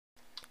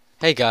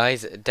Hey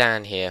guys,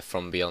 Dan here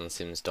from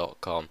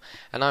BeyondSims.com,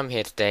 and I'm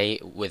here today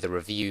with a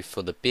review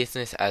for the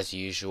business as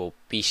usual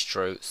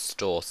Bistro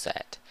Store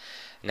Set.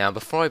 Now,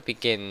 before I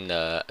begin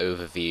the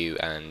overview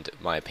and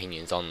my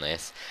opinions on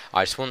this,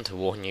 I just want to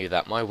warn you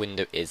that my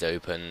window is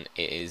open.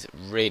 It is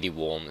really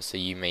warm, so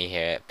you may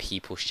hear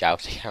people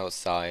shouting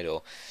outside,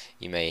 or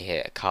you may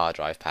hear a car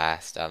drive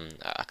past.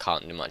 I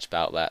can't do much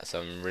about that,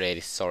 so I'm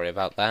really sorry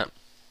about that.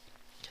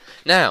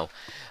 Now,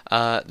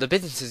 the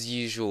business as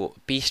usual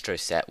Bistro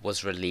Set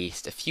was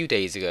released a few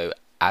days ago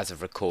as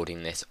of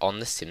recording this on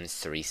the Sims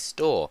 3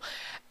 store,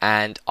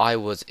 and I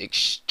was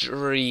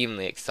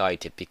extremely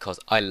excited because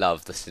I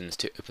love the Sims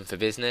 2 Open for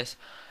Business,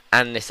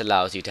 and this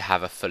allows you to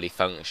have a fully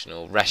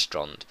functional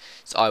restaurant,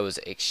 so I was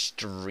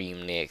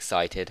extremely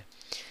excited.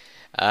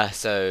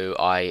 So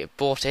I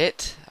bought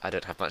it. I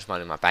don't have much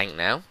money in my bank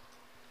now,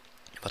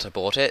 but I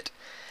bought it,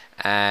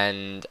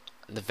 and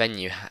the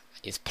venue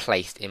is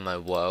placed in my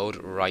world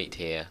right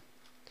here.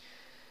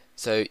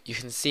 So you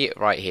can see it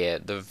right here.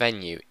 The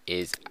venue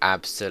is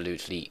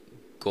absolutely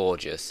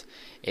gorgeous.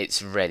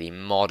 It's really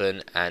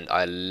modern and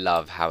I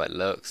love how it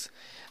looks.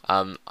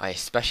 I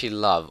especially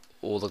love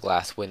all the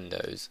glass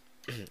windows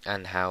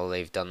and how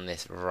they've done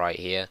this right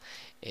here.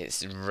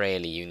 It's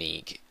really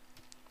unique.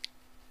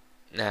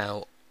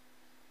 Now,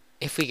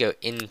 if we go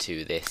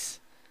into this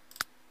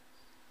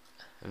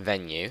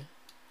venue,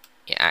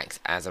 it acts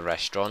as a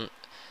restaurant.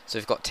 So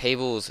we've got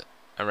tables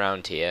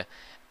around here,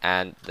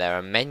 and there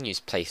are menus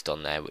placed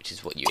on there, which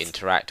is what you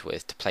interact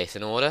with to place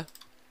an order.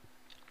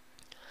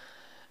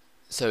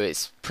 So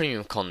it's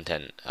premium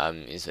content,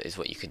 is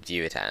what you could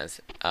view it as.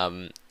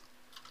 And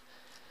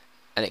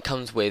it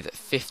comes with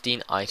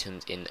 15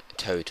 items in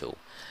total.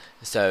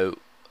 So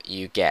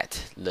you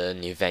get the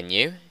new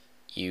venue,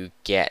 you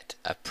get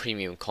a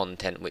premium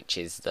content, which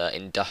is the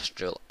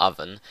industrial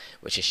oven,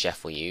 which a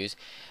chef will use.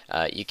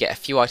 You get a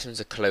few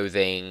items of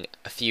clothing,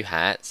 a few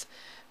hats,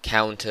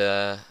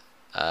 counter,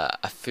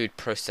 a food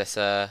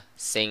processor,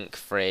 sink,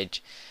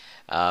 fridge,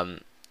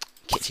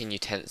 kitchen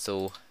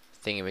utensil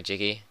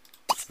thingamajiggy,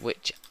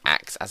 which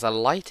acts as a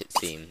light, it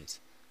seems.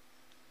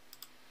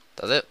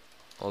 Does it?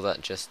 Or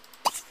that just...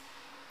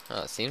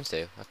 Oh, it seems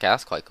to. Okay,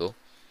 that's quite cool.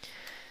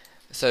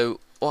 So,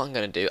 what I'm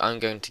going to do, I'm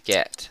going to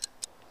get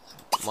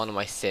one of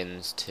my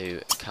Sims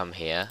to come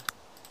here.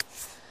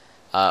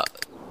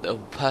 The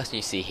person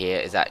you see here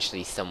is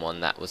actually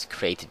someone that was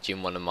created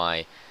during one of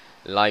my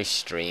live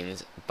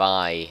streams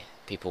by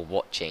people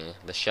watching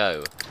the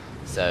show.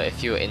 So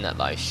if you were in that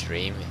live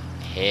stream,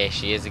 here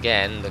she is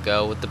again, the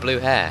girl with the blue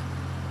hair.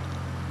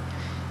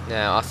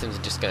 Now our Sims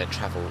are just going to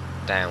travel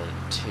down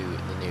to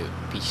the new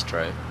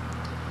bistro,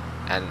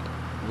 and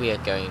we are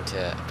going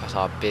to put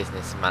our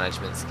business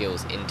management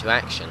skills into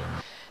action.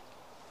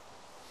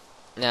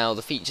 Now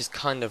the features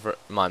kind of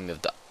remind me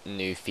of the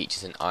new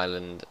features in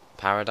Island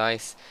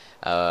Paradise,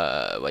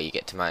 where you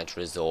get to manage a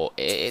resort.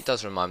 It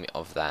does remind me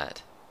of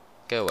that.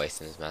 Go away,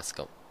 Sims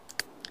mascot.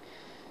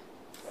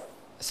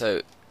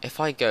 So if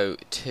I go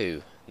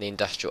to the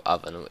industrial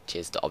oven, which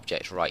is the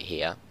object right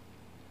here,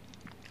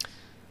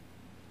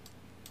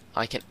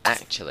 I can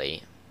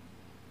actually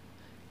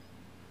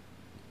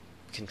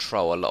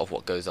control a lot of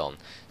what goes on.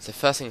 So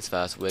first things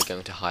first, we're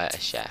going to hire a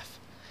chef.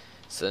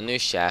 So the new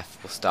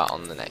chef will start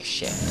on the next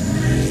shift.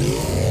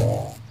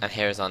 And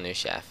here is our new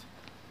chef.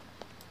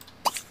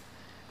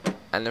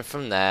 And then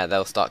from there,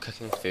 they'll start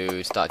cooking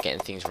food, start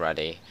getting things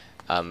ready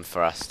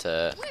for us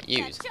to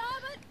use.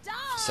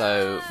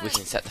 So we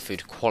can set the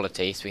food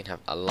quality, so we can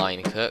have a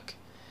line cook,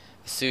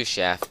 a sous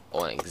chef,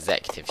 or an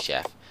executive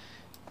chef.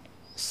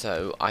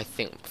 So I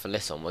think for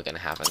this one we're going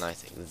to have a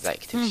nice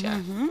executive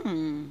chef,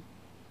 and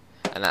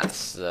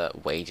that's the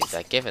wages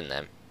they're giving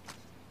them.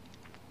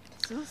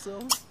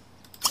 So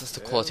that's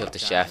the quality of the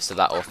chef, so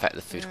that will affect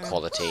the food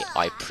quality,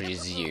 I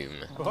presume.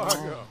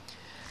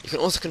 You can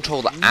also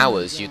control the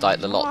hours you'd like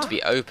the lot to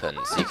be open,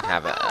 so you can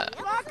have a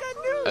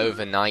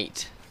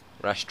overnight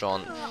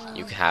restaurant,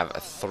 you can have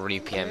a 3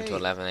 PM to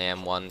 11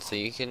 AM one, so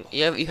you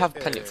have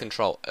plenty of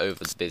control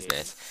over the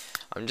business.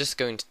 I'm just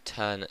going to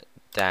turn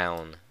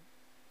down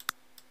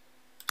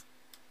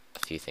a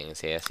few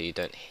things here so you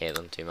don't hear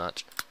them too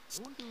much.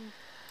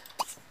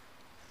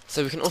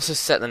 So we can also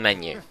set the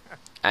menu,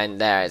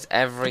 and there is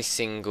every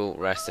single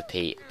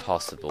recipe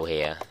possible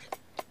here.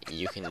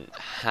 You can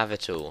have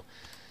it all.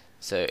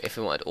 So if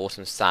we wanted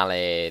autumn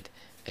salad,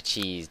 a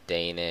cheese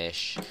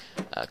Danish,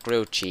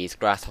 grilled cheese,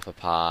 grasshopper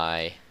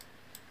pie,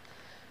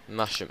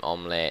 mushroom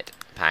omelette,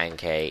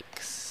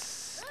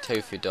 pancakes,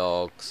 tofu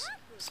dogs,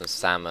 some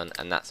salmon,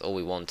 and that's all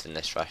we want in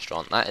this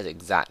restaurant. That is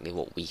exactly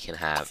what we can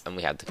have, and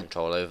we have the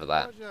control over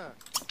that.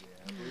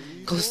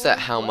 Of course, set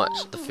how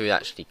much the food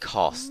actually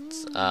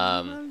costs.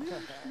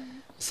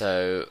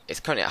 So it's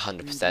currently at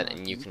 100%,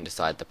 and you can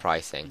decide the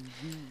pricing.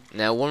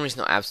 Now, one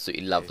reason I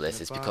absolutely love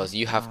this is because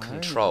you have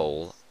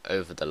control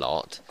over the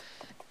lot,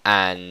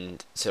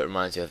 and so it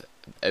reminds you of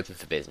Open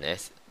for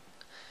Business.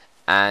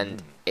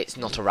 And it's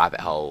not a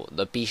rabbit hole.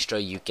 The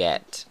bistro you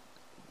get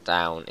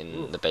down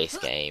in the base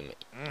game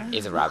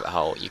is a rabbit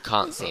hole. You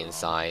can't see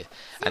inside,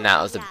 and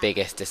that was the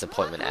biggest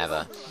disappointment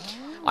ever.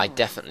 I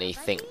definitely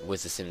think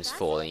with The Sims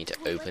 4 they need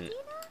to open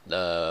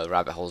the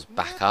rabbit holes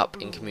back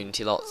up in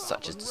community lots,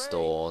 such as the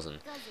stores, and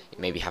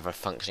maybe have a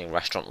functioning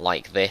restaurant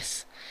like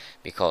this,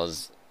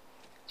 because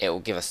it will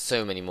give us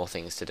so many more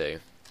things to do.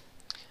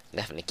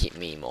 Definitely keep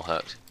me more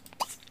hooked.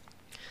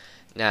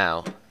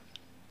 Now,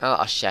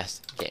 our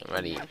chef's getting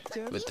ready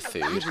with the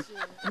food.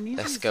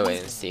 Let's go in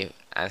and see.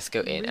 Let's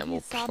go in and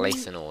we'll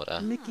place an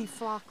order,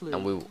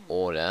 and we'll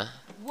order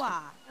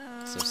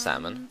some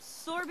salmon.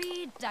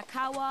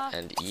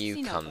 And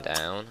you come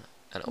down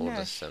and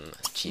order some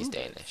cheese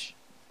Danish.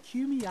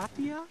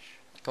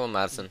 Come on,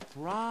 Madison.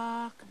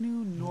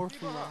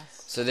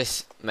 So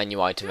this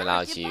menu item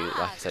allows you,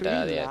 like I said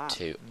earlier,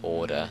 to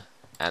order.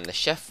 And the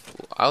chef,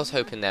 I was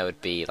hoping there would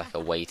be like a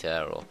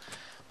waiter or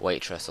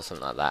waitress or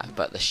something like that,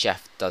 but the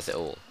chef does it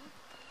all.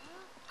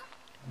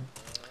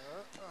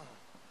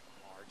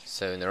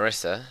 So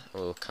Narissa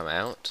will come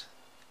out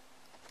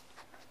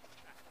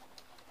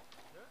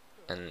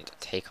and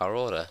take our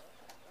order.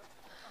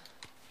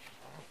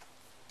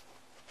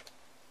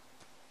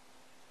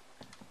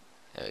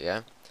 There we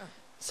go.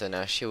 So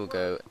now she will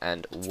go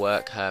and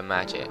work her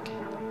magic.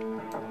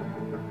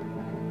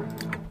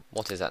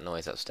 What is that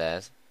noise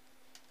upstairs?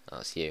 Oh,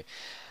 it's you.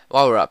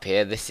 While we're up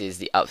here, this is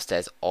the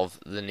upstairs of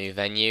the new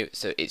venue,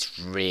 so it's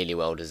really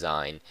well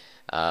designed.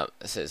 So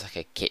it's like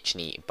a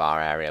kitchen-y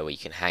bar area where you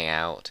can hang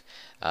out.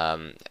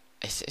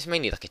 It's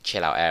mainly like a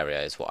chill-out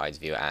area is what I'd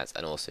view it as,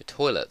 and also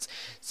toilets,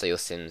 so your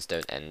Sims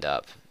don't end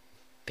up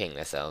peeing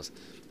themselves.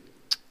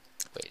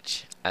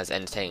 Which, as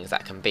entertaining as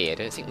that can be, I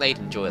don't think they'd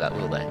enjoy that,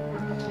 will they?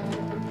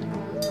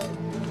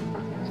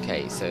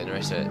 Okay, so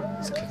Narissa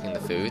is cooking the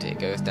food. It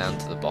goes down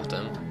to the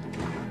bottom.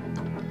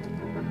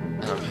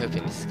 And I'm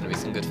hoping this is going to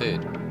be some good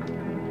food.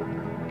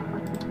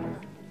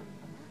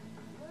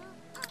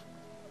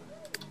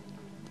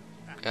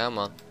 Come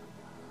on.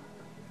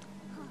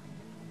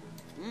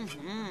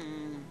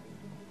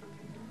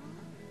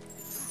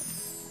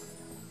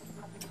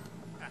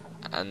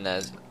 And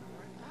there's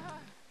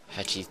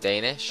her cheese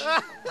Danish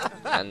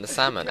and the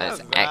salmon, and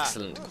it's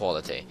excellent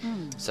quality.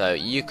 So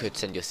you could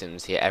send your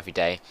Sims here every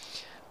day,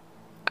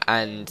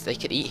 and they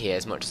could eat here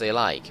as much as they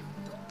like.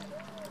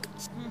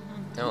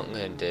 Now what I'm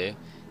going to do,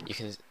 you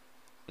can...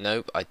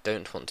 Nope, I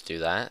don't want to do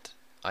that.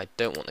 I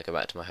don't want to go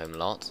back to my home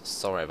lot.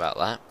 Sorry about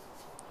that.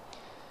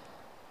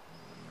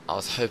 I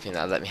was hoping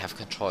that would let me have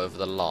control over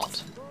the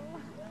lot.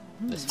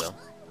 This will.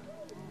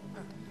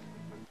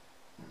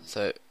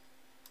 So,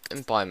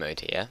 in buy mode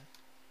here,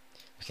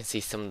 we can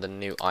see some of the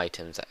new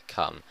items that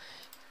come.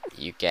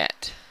 You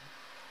get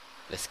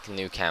this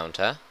new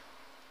counter.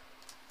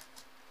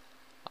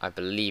 I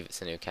believe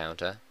it's a new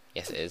counter.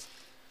 Yes, it is.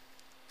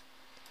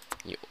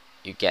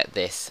 You get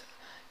this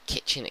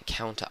kitchen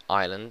counter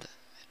island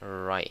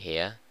right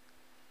here,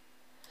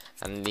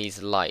 and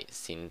these lights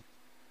seem,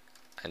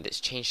 and it's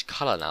changed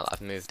colour now that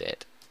I've moved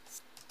it.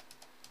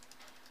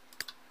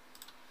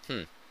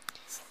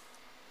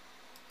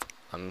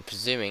 I'm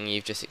presuming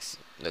you've just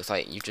looks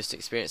like you've just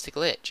experienced a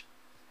glitch.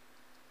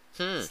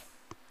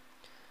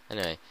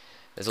 Anyway,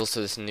 there's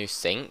also this new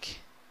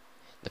sink,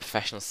 the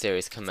Professional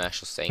Series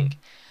commercial sink.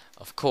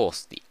 Of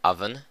course, the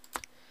oven,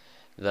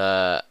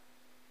 the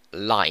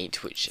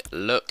light, which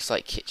looks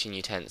like kitchen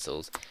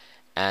utensils,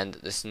 and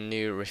this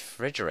new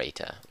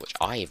refrigerator, which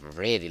I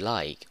really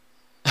like.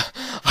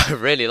 I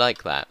really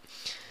like that.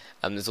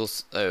 There's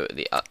also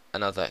the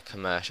another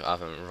commercial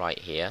oven right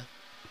here.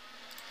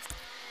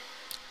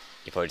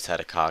 You probably just heard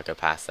a car go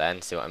past there,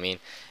 and see what I mean?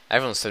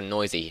 Everyone's so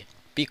noisy.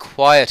 Be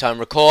quiet, I'm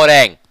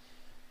recording!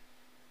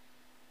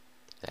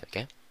 There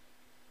we go.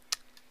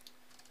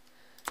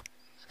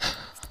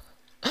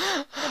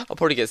 I'll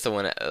probably get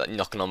someone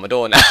knocking on my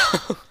door now.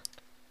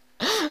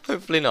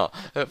 Hopefully not.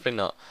 Hopefully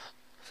not.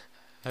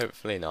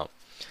 Hopefully not.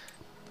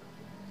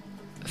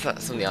 So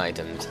that's some of the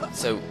items.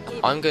 So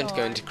I'm going to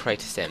go into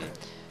Create a Sim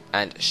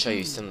and show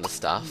you some of the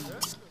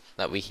stuff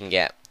that we can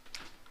get.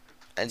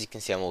 As you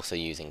can see, I'm also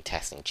using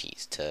testing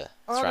cheats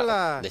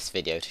throughout this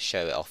video to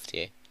show it off to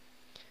you.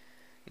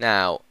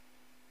 Now,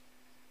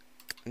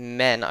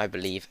 men, I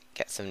believe,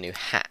 get some new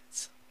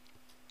hats.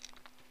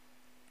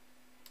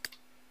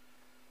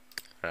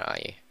 Where are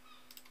you?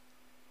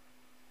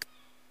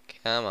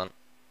 Come on.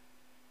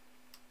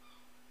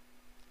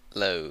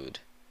 Load.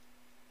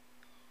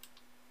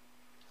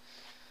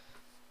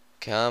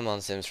 Come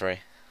on, Sims 3.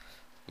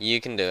 You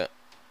can do it.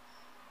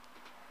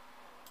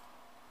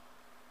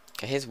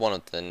 Okay, here's one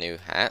of the new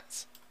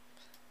hats,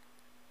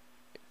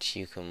 which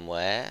you can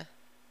wear.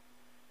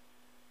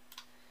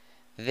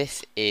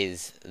 This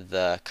is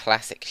the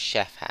classic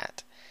chef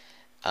hat.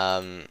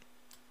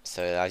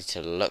 So it allows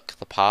you to look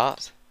the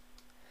part,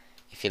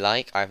 if you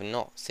like. I've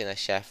not seen a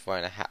chef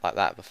wearing a hat like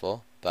that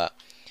before, but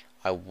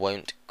I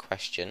won't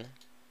question.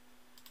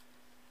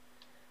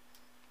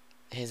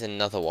 Here's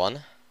another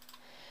one.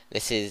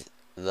 This is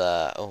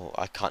the... oh,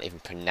 I can't even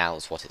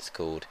pronounce what it's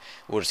called.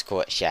 We'll just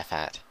call it chef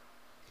hat.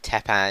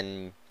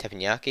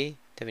 Teppanyaki?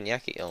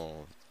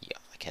 Oh, yeah,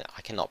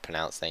 I cannot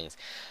pronounce things.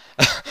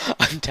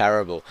 I'm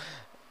terrible.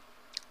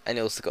 And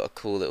it also got a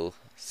cool little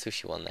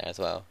sushi one there as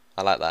well.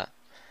 I like that.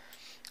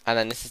 And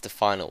then this is the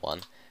final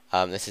one.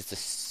 This is the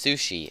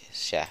sushi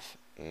chef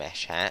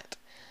mesh hat.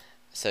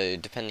 So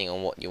depending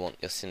on what you want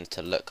your Sims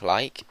to look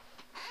like,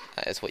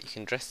 that is what you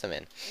can dress them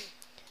in.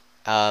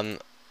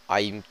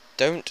 I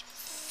don't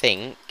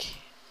think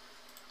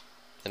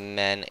the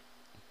men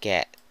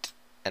get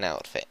an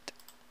outfit.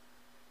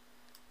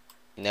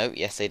 No,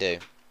 yes they do.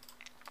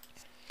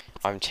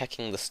 I'm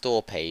checking the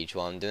store page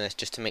while I'm doing this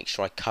just to make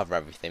sure I cover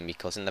everything,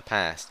 because in the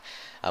past,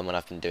 when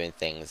I've been doing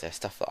things, there's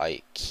stuff that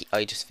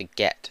I just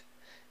forget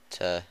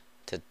to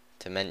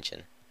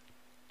mention.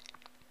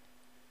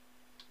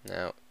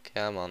 Now,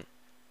 come on.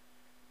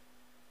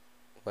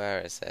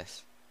 Where is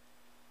this?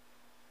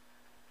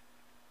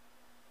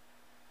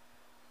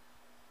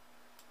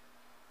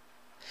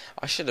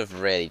 I should have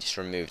really just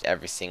removed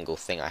every single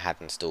thing I had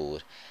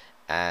installed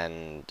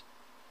and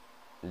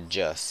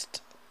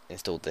just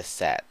installed this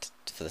set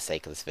for the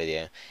sake of this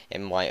video.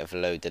 It might have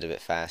loaded a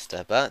bit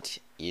faster, but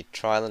you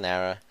trial and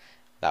error.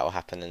 That will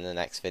happen in the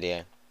next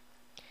video.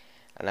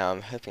 And now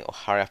I'm hoping it will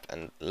hurry up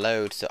and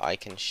load so I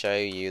can show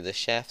you the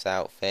chef's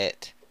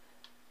outfit.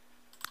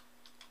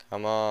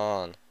 Come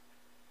on.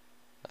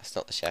 That's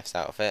not the chef's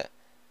outfit.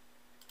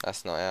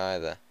 That's not it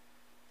either.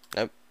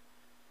 Nope.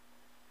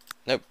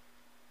 Nope.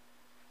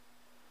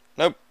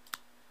 Nope.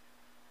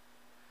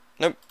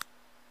 Nope.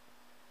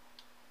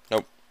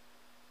 Nope.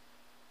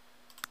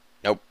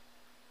 Nope.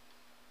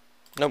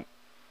 Nope.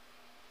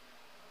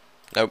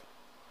 Nope.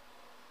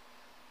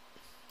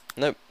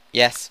 Nope.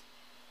 Yes.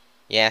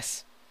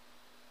 Yes.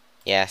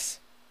 Yes.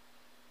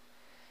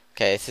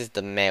 Okay, this is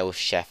the male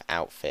chef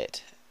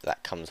outfit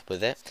that comes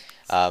with it.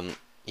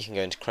 You can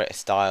go into create a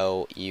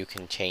style, you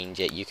can change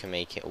it, you can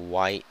make it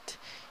white,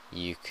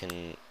 you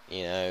can,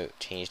 you know,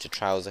 change the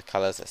trouser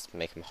colours, let's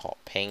make them hot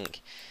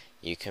pink,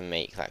 you can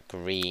make that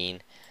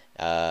green.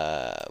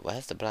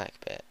 Where's the black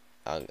bit?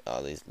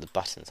 Oh, these the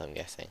buttons, I'm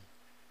guessing.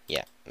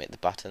 Yeah, make the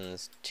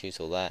buttons, choose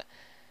all that.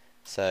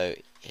 So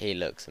he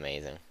looks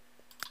amazing.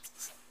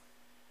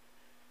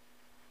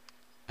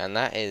 And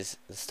that is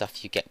the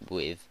stuff you get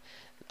with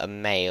a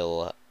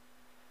male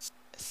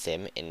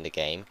sim in the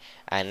game.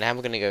 And now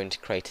we're going to go into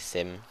create a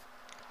sim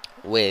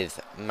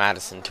with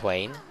Madison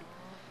Twain,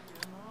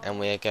 and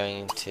we're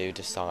going to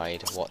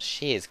decide what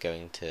she is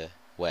going to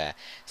wear.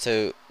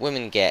 So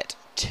women get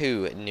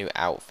 2 new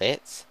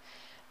outfits,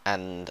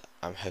 and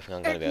I'm hoping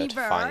I'm going to be able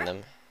to find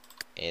them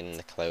in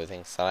the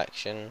clothing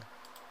selection.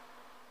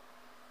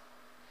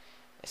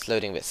 It's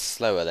loading a bit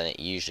slower than it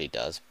usually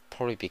does,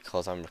 probably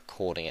because I'm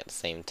recording at the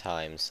same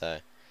time, so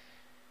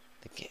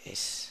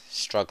it's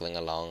struggling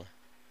along.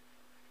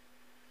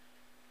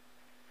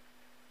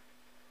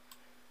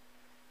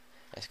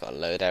 It's got to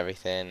load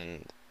everything,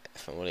 and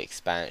from all the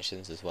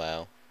expansions as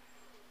well.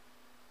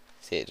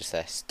 See it just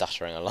there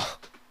stuttering along.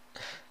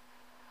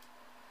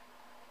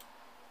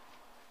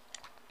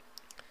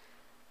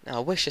 Now I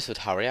wish this would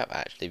hurry up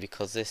actually,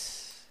 because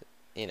this,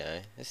 you know,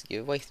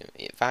 you're wasting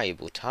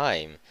valuable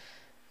time.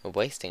 We're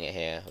wasting it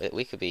here.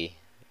 We could be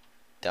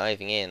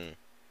diving in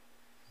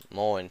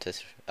more into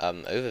this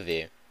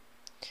overview.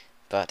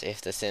 But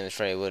if the Sims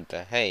 3 would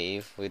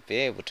behave, we'd be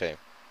able to.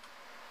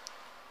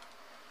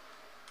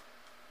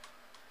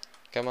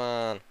 Come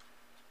on.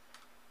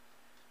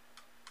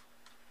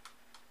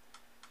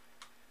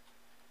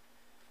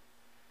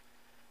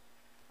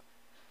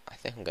 I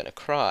think I'm gonna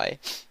cry.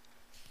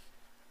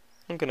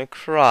 I'm gonna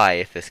cry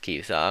if this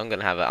keeps up. I'm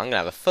gonna have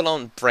a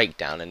full-on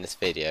breakdown in this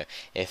video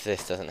if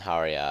this doesn't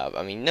hurry up.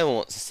 I mean, no one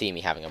wants to see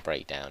me having a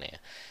breakdown here.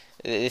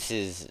 This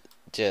is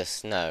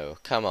just no.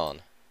 Come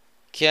on,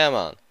 come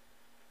on.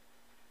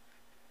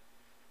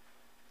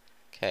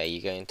 Okay,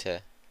 you going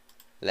to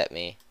let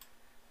me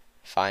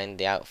find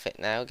the outfit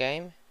now,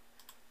 game?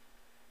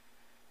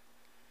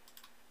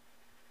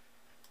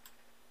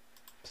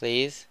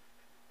 Please,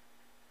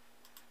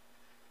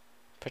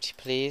 pretty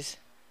please.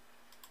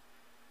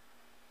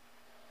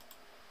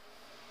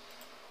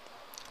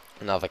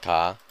 Another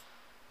car.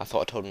 I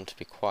thought I told him to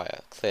be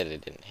quiet. Clearly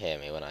didn't hear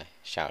me when I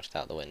shouted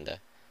out the window.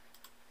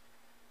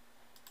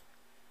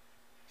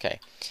 Okay,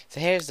 so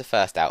here's the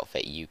first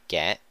outfit you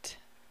get.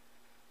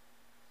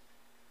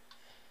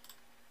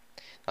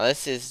 Now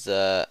this is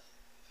the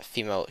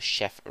female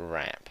chef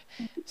wrap.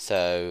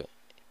 So,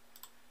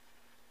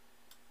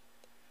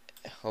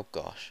 oh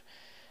gosh,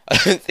 I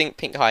don't think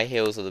pink high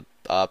heels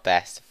are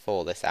best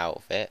for this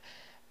outfit,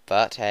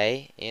 but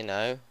hey, you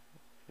know,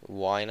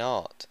 why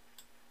not?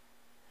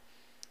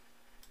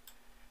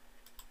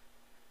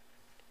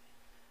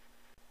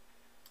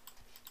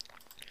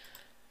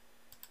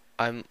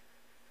 I'm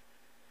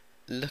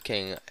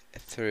looking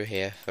through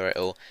here for it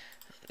all.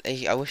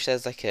 I wish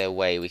there's like a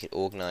way we could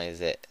organise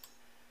it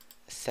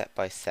set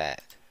by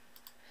set,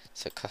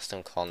 so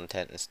custom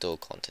content and store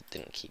content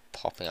didn't keep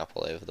popping up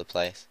all over the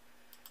place.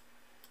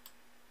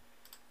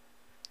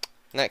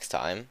 Next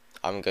time,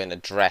 I'm going to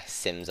dress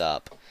Sims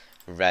up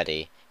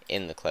ready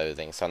in the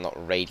clothing, so I'm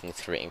not raiding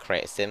through it and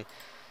create a sim.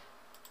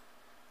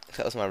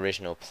 That was my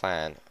original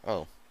plan.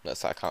 Oh,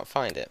 looks like I can't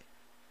find it.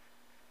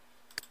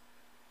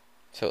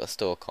 Filter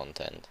store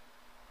content.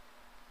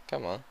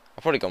 Come on.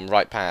 I've probably gone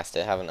right past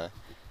it, haven't I?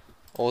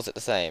 Or is it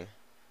the same?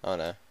 Oh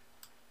no.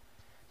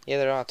 Yeah,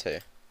 there are two.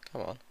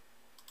 Come on.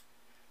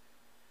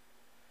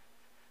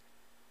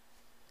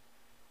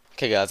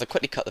 Okay guys, I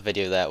quickly cut the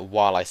video there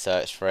while I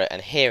searched for it,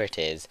 and here it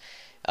is.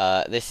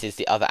 This is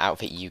the other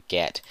outfit you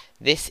get.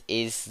 This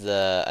is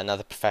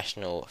another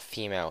professional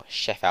female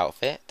chef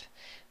outfit.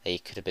 They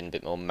could have been a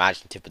bit more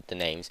imaginative with the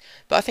names,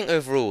 but I think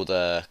overall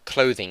the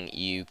clothing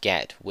you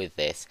get with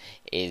this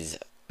is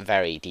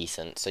very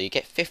decent. So you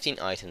get 15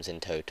 items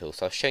in total.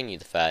 So I've shown you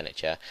the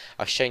furniture,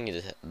 I've shown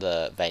you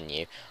the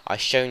venue,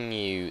 I've shown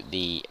you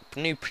the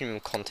new premium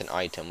content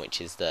item,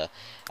 which is the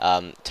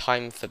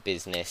time for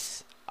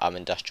business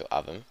industrial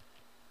oven.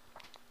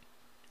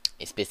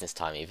 It's business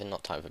time even,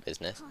 not time for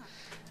business.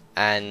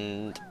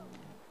 And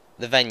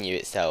the venue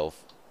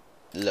itself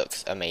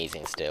looks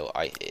amazing still.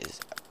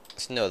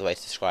 There's no other way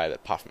to describe it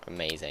apart from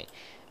amazing.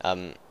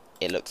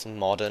 It looks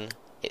modern,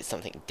 it's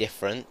something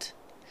different,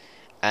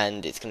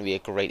 and it's going to be a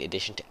great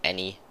addition to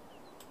any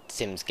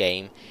Sims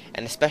game,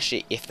 and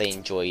especially if they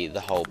enjoy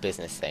the whole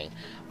business thing.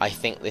 I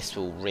think this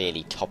will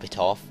really top it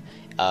off.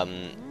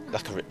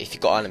 If you've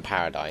got Island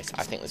Paradise,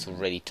 I think this will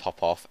really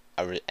top off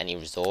any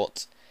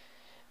resort.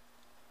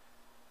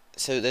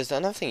 So there's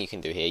another thing you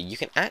can do here. You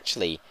can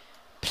actually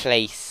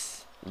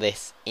place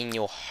this in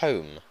your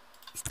home.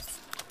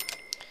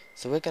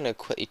 So we're going to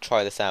quickly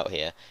try this out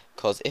here,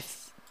 because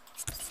if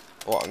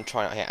what I'm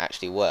trying out here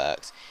actually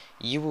works,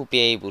 you will be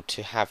able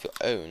to have your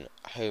own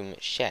home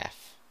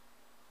chef,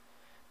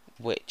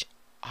 which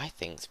I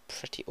think is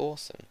pretty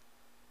awesome.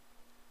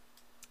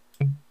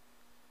 So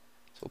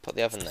we'll put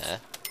the oven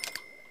there,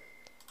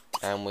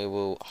 and we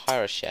will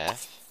hire a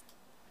chef.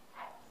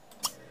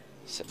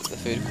 Set the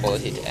food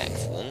quality to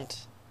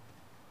excellent,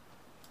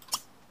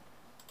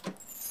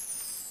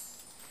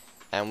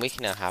 and we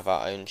can now have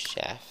our own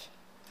chef,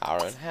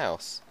 our own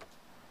house.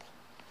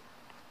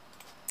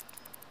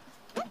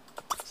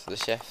 So the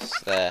chef's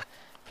there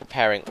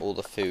preparing all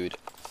the food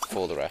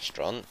for the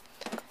restaurant,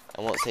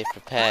 and once they've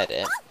prepared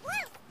it,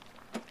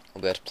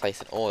 we'll be able to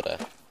place an order,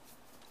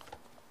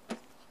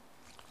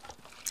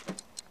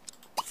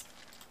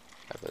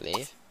 I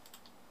believe.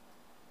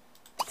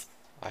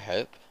 I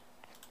hope.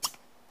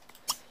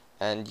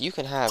 And you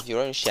can have your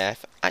own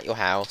chef at your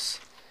house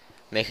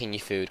making you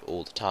food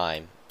all the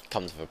time. It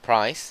comes with a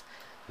price,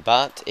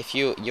 but if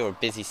you're a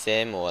busy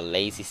sim or a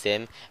lazy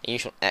sim and you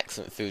just want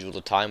excellent food all the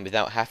time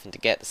without having to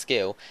get the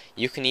skill,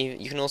 you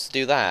can also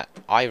do that.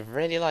 I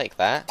really like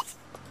that.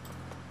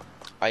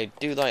 I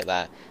do like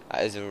that.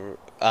 That is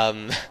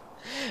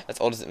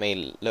as odd as it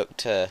may look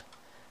to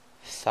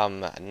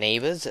some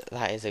neighbours,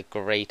 that is a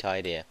great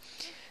idea.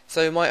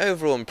 So my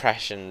overall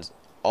impressions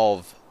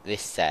of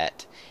this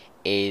set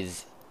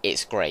is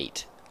it's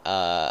great.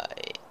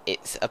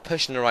 It's a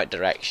push in the right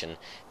direction,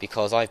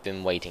 because I've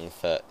been waiting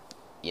for,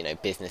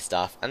 business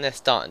stuff, and they're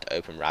starting to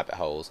open rabbit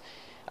holes.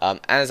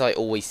 As I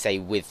always say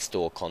with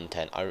store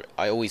content,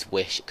 I always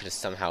wish it could have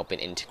somehow been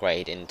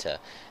integrated into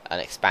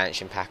an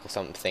expansion pack or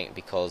something,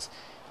 because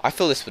I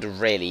feel this would have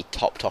really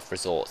topped off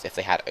resorts if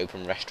they had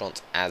open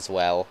restaurants as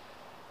well.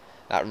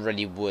 That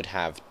really would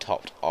have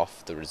topped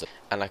off the resort,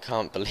 and I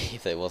can't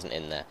believe it wasn't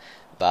in there.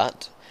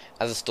 But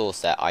as a store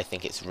set, I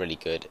think it's really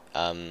good.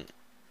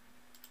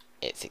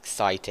 It's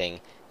exciting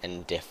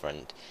and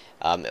different.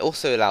 It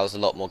also allows a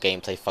lot more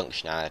gameplay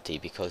functionality,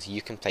 because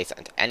you can place it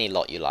into any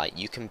lot you like.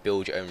 You can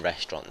build your own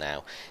restaurant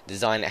now,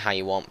 design it how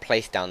you want,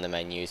 place down the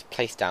menus,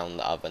 place down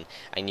the oven,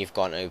 and you've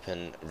got an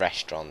open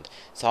restaurant.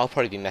 So I'll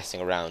probably be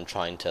messing around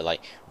trying to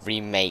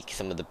remake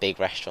some of the big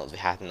restaurants we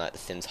had in The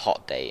Sims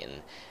Hot Day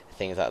and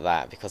things like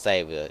that, because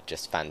they were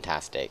just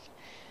fantastic.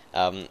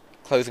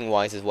 Clothing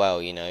wise as well,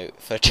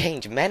 for a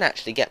change, men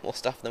actually get more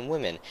stuff than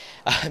women.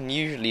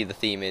 Usually the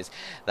theme is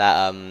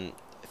that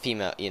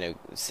female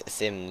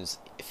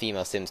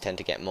Sims tend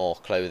to get more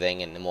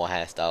clothing and more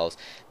hairstyles,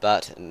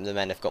 but the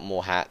men have got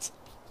more hats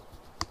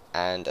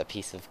and a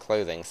piece of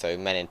clothing. So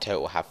men in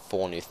total have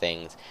 4 new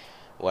things,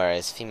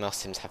 whereas female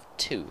Sims have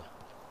 2.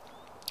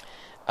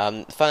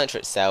 The furniture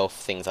itself,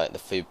 things like the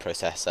food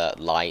processor,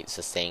 lights,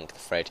 the sink, the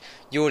fridge,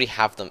 you already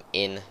have them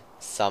in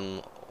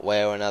some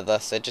way or another,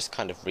 so just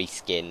kind of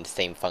reskinned,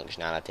 same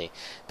functionality,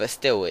 but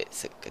still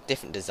it's a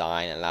different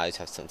design and allows you to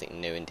have something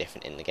new and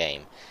different in the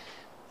game.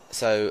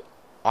 So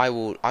I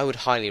would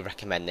highly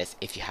recommend this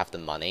if you have the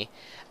money.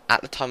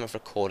 At the time of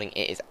recording,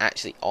 it is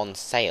actually on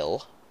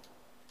sale.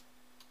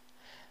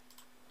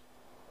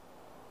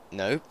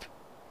 Nope.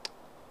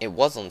 It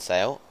was on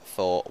sale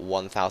for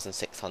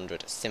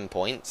 1,600 sim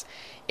points.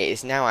 It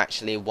is now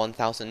actually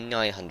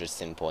 1,900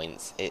 sim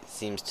points. It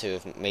seems to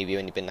have maybe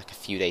only been a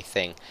few day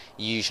thing.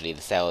 Usually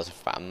the sale is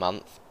for about a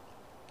month.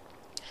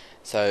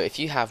 So if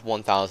you have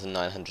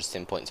 1,900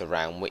 sim points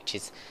around,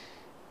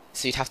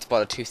 so you'd have to buy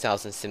the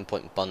 2,000 sim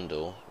point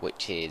bundle,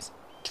 which is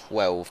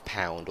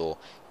 £12 or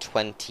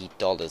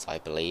 $20, I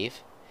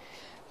believe.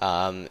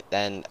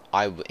 Then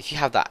if you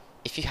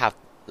have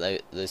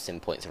those sim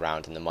points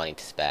around and the money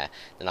to spare,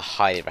 then I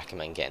highly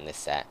recommend getting this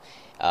set.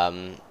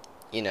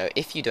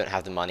 If you don't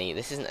have the money,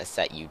 this isn't a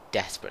set you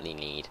desperately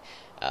need,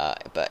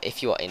 but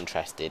if you are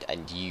interested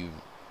and you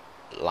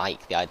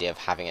like the idea of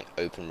having an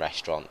open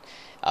restaurant,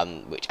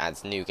 which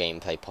adds new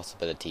gameplay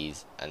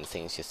possibilities and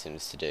things for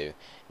Sims to do,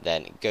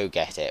 then go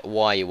get it.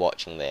 Why are you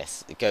watching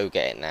this? Go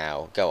get it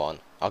now. Go on.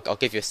 I'll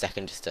give you a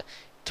second just to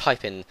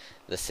type in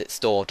the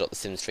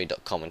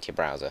store.thesims3.com into your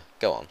browser.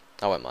 Go on.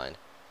 I won't mind.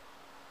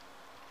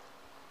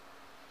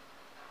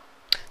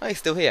 Oh, you're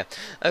still here.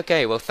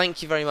 Okay, well,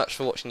 thank you very much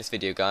for watching this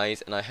video,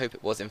 guys, and I hope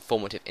it was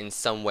informative in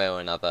some way or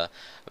another,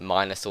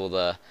 minus all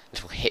the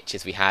little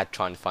hitches we had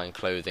trying to find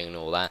clothing and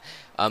all that.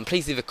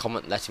 Please leave a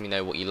comment letting me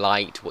know what you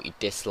liked, what you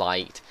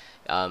disliked.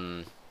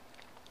 You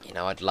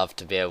know, I'd love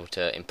to be able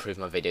to improve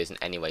my videos in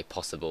any way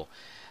possible.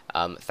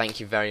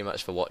 Thank you very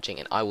much for watching,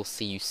 and I will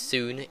see you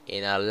soon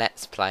in our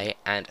Let's Play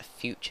and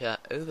future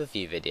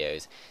overview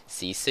videos.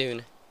 See you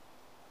soon.